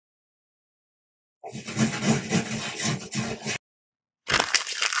I'm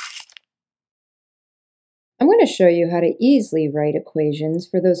going to show you how to easily write equations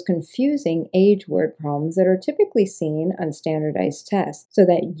for those confusing age word problems that are typically seen on standardized tests so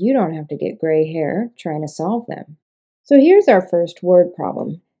that you don't have to get gray hair trying to solve them. So here's our first word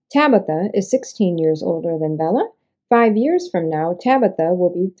problem. Tabitha is 16 years older than Bella. 5 years from now, Tabitha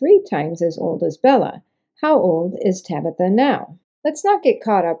will be 3 times as old as Bella. How old is Tabitha now? Let's not get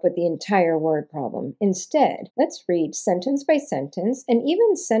caught up with the entire word problem. Instead, let's read sentence by sentence and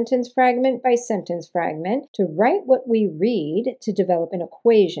even sentence fragment by sentence fragment to write what we read to develop an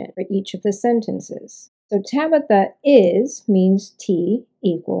equation for each of the sentences. So Tabitha is means T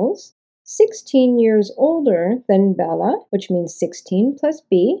equals 16 years older than Bella, which means 16 plus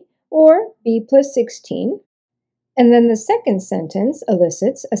B, or B plus 16. And then the second sentence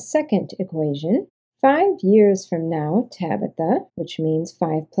elicits a second equation. 5 years from now, Tabitha, which means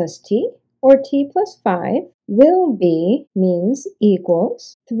 5 plus T, or T plus 5, will be means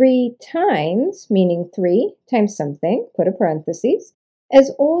equals 3 times, meaning 3 times something, put a parenthesis,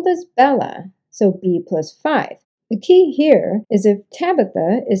 as old as Bella, so B plus 5. The key here is if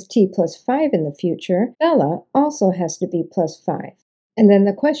Tabitha is T plus 5 in the future, Bella also has to be plus 5. And then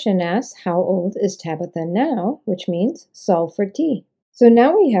the question asks, how old is Tabitha now, which means solve for T. So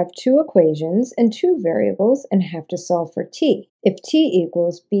now we have 2 equations and 2 variables and have to solve for T. If T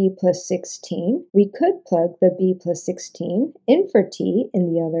equals B plus 16, we could plug the B plus 16 in for T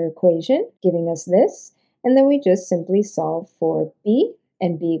in the other equation, giving us this, and then we just simply solve for B,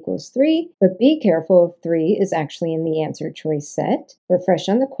 and B equals 3, but be careful if 3 is actually in the answer choice set. Refresh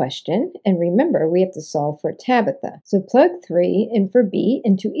on the question, and remember we have to solve for Tabitha. So plug 3 in for B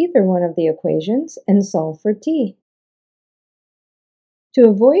into either one of the equations and solve for T. To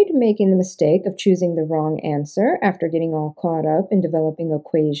avoid making the mistake of choosing the wrong answer after getting all caught up in developing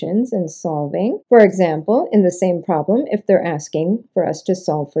equations and solving, for example, in the same problem, if they're asking for us to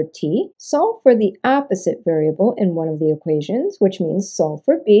solve for T, solve for the opposite variable in one of the equations, which means solve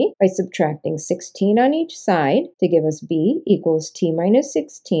for B by subtracting 16 on each side to give us B equals T minus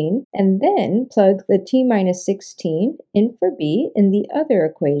 16, and then plug the T minus 16 in for B in the other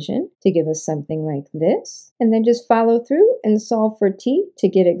equation to give us something like this, and then just follow through and solve for T to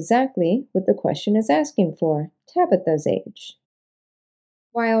get exactly what the question is asking for, Tabitha's age.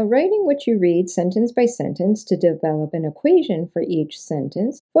 While writing what you read sentence by sentence to develop an equation for each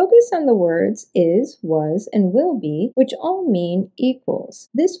sentence, focus on the words is, was, and will be, which all mean equals.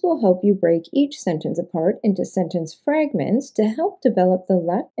 This will help you break each sentence apart into sentence fragments to help develop the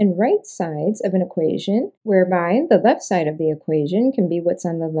left and right sides of an equation, whereby the left side of the equation can be what's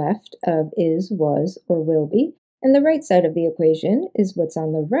on the left of is, was, or will be, and the right side of the equation is what's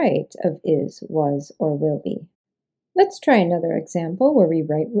on the right of is, was, or will be. Let's try another example where we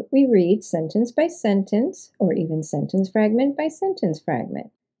write what we read sentence by sentence, or even sentence fragment by sentence fragment.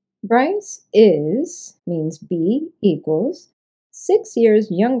 Bryce is means B equals 6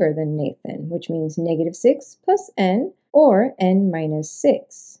 years younger than Nathan, which means -6 plus N, or N minus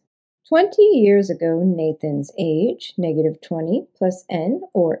 6. 20 years ago, Nathan's age, -20 plus N,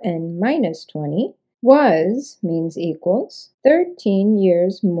 or N minus 20, was means equals 13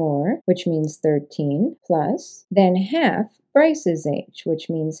 years more, which means 13, plus, than half Bryce's age, which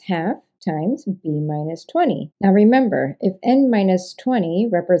means half times B minus 20. Now remember, if N minus 20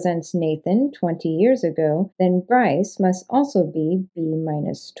 represents Nathan 20 years ago, then Bryce must also be B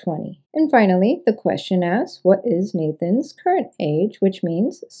minus 20. And finally, the question asks, what is Nathan's current age, which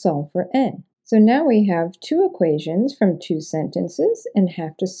means solve for N. So now we have 2 equations from 2 sentences and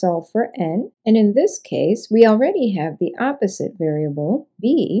have to solve for N. And in this case, we already have the opposite variable,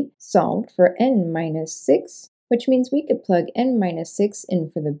 B, solved for N minus 6, which means we could plug N minus 6 in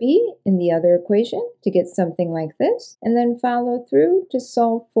for the B in the other equation to get something like this, and then follow through to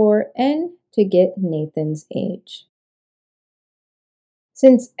solve for N to get Nathan's age.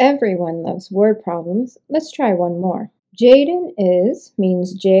 Since everyone loves word problems, let's try one more. Jaden is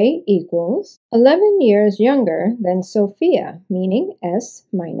means J equals 11 years younger than Sophia, meaning S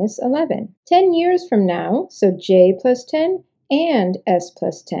minus 11. 10 years from now, so J plus 10 and S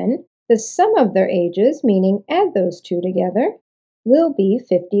plus 10, the sum of their ages, meaning add those two together, will be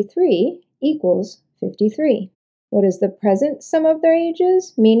 53 equals 53. What is the present sum of their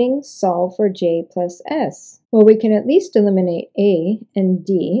ages? Meaning solve for J plus S. Well, we can at least eliminate A and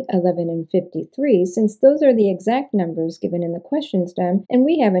D, 11 and 53, since those are the exact numbers given in the question stem, and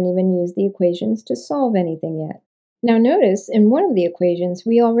we haven't even used the equations to solve anything yet. Now notice, in one of the equations,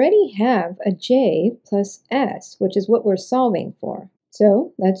 we already have a J plus S, which is what we're solving for.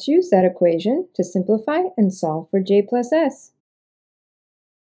 So let's use that equation to simplify and solve for J plus S.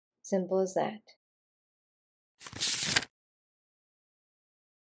 Simple as that.